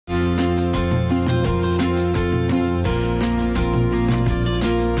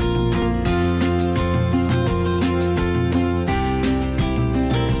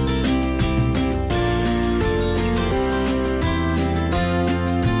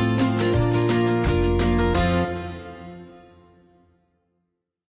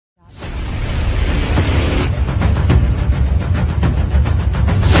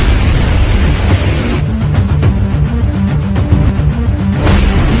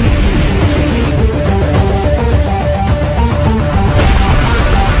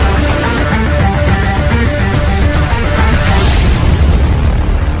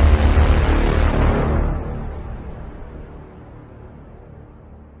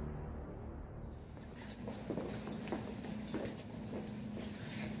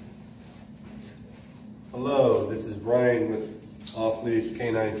Hello, this is Brian with Leash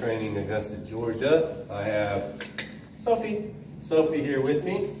K9 Training, Augusta, Georgia. I have Sophie here with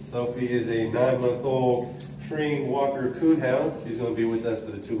me. Sophie is a 9-month-old trained walker coonhound. She's going to be with us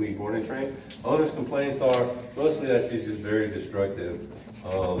for the 2-week boarding train. Owner's complaints are mostly that she's just very destructive.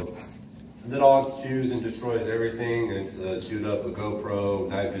 The dog chews and destroys everything. It's chewed up a GoPro,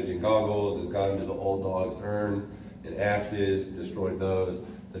 night vision goggles. It's gotten to the old dog's urn and ashes, destroyed those.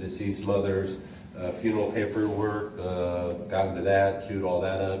 The deceased mother's funeral paperwork, got into that, chewed all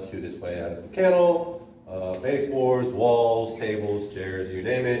that up, chewed its way out of the kennel, baseboards, walls, tables, chairs, you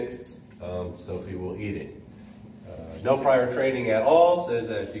name it. Sophie will eat it. No prior training at all, says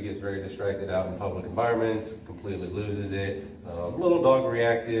that she gets very distracted out in public environments, completely loses it. Little dog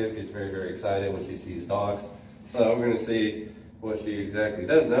reactive, gets very, very excited when she sees dogs. So we're gonna see what she exactly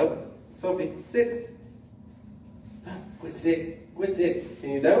does know. Sophie, sit. Quit sit, quit sit.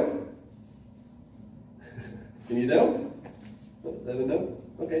 Can you down? Can you down? Oh, is that a no?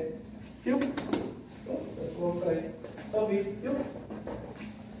 Okay. Heel. Oh, that's the wrong side. Sophie, heel.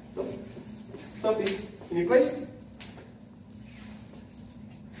 No. Sophie, can you place?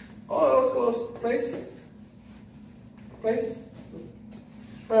 Oh, that was close. Place. Place.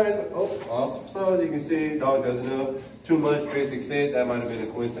 Alright, so, off. So as you can see, dog doesn't know too much basic sit. That might have been a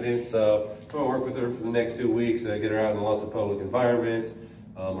coincidence. So I'm going to work with her for the next 2 weeks, get her out in lots of public environments,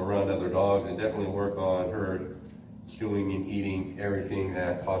 around other dogs, and definitely work on her chewing and eating everything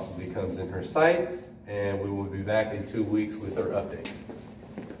that possibly comes in her sight. And we will be back in 2 weeks with her update.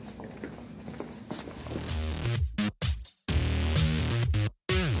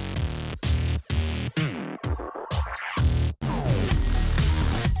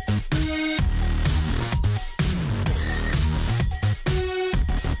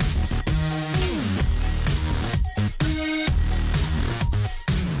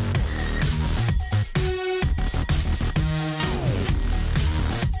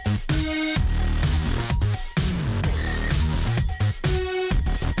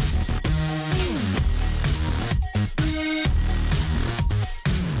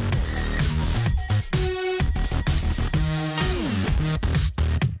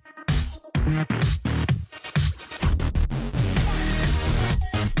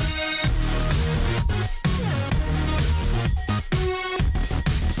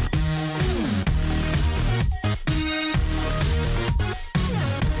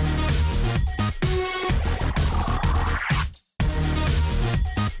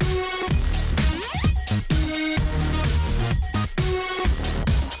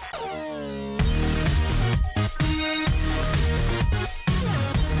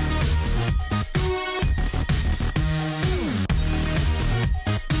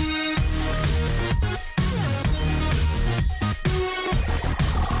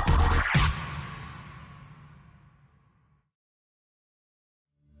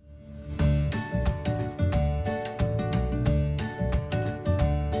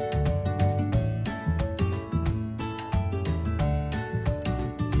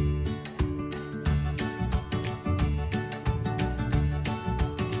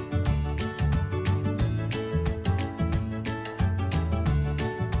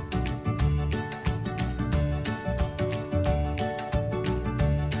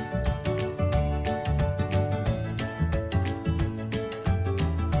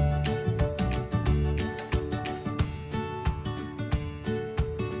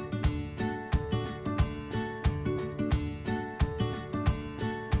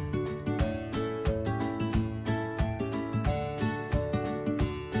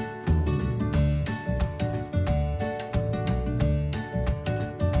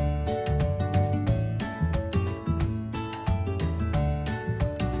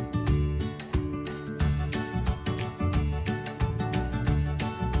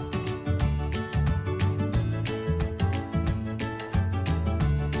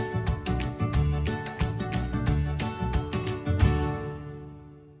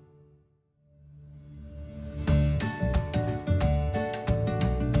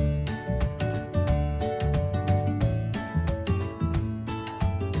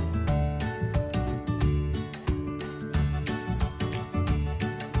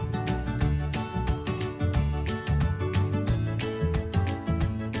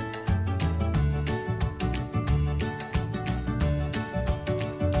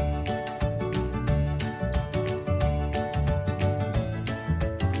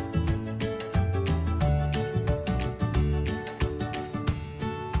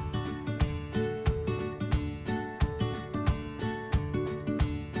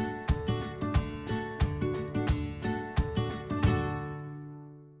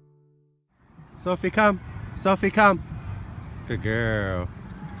 Sophie, come. Sophie, come. Good girl.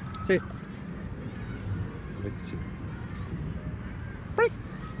 Sit. Good sit. Break.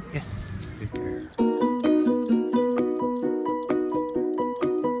 Yes. Good girl.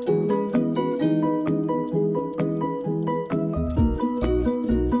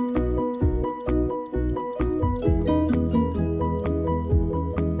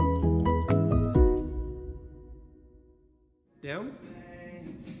 Down.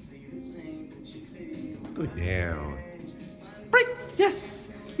 Good down. Break.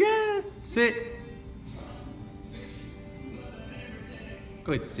 Yes. Yes. Sit.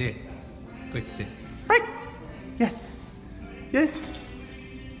 Good sit. Good sit. Break. Yes. Yes.